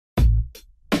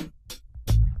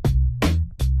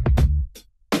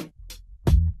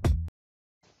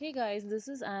Hey guys, this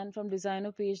is Anne from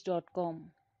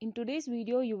designerpage.com. In today's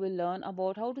video, you will learn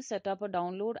about how to set up a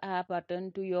download app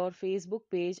button to your Facebook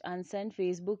page and send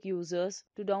Facebook users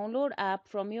to download app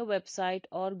from your website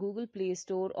or Google Play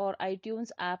Store or iTunes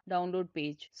app download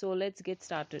page. So let's get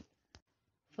started.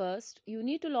 First, you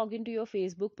need to log into your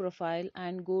Facebook profile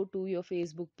and go to your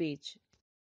Facebook page.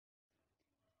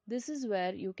 This is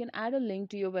where you can add a link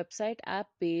to your website app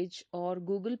page or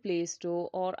Google Play Store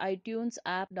or iTunes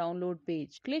app download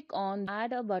page. Click on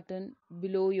Add a button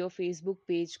below your Facebook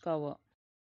page cover.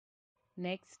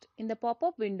 Next, in the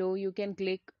pop-up window, you can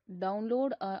click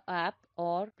Download a app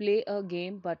or Play a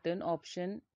game button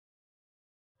option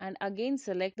and again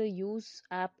select the Use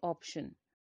app option.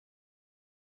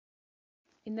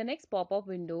 In the next pop-up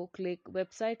window, click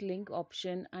Website Link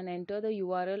option and enter the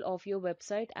URL of your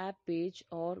website app page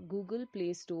or Google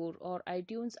Play Store or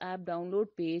iTunes app download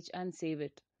page and save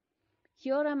it.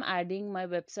 Here I'm adding my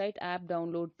website app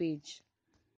download page.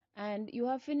 And you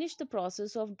have finished the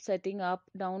process of setting up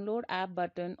download app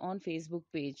button on Facebook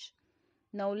page.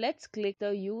 Now let's click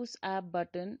the Use app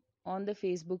button on the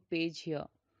Facebook page here.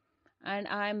 And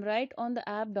I am right on the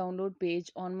app download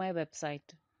page on my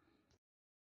website.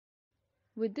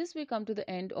 With this, we come to the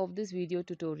end of this video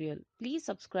tutorial. Please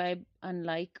subscribe and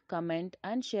like, comment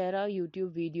and share our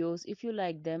YouTube videos if you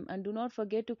like them, and do not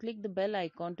forget to click the bell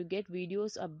icon to get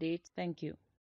videos updates. Thank you.